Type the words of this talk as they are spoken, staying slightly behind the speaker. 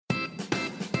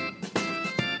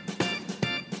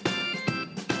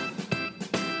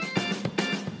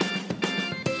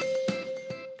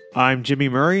I'm Jimmy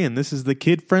Murray, and this is the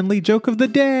kid-friendly joke of the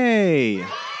day.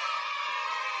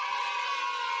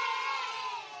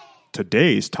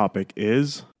 Today's topic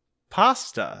is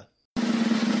pasta.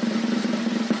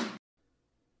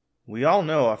 We all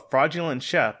know a fraudulent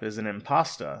chef is an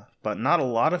impasta, but not a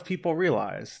lot of people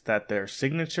realize that their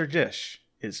signature dish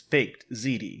is faked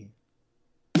ziti.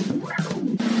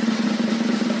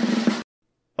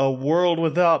 A world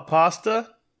without pasta?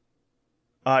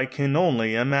 I can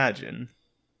only imagine.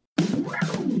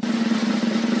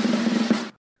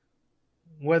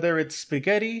 Whether it's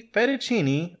spaghetti,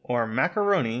 fettuccine, or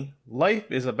macaroni,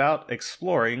 life is about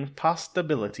exploring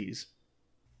possibilities.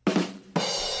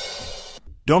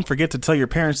 Don't forget to tell your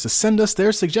parents to send us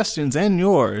their suggestions and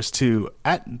yours to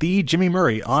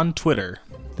 @TheJimmyMurray on Twitter.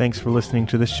 Thanks for listening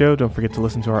to the show. Don't forget to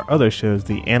listen to our other shows,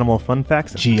 the Animal Fun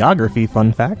Facts, Geography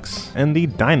Fun Facts, and the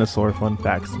Dinosaur Fun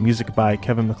Facts. Music by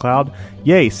Kevin MacLeod.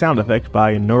 Yay! Sound effect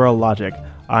by Neurologic.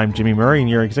 I'm Jimmy Murray, and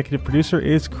your executive producer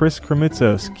is Chris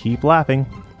Kremitzos. Keep laughing.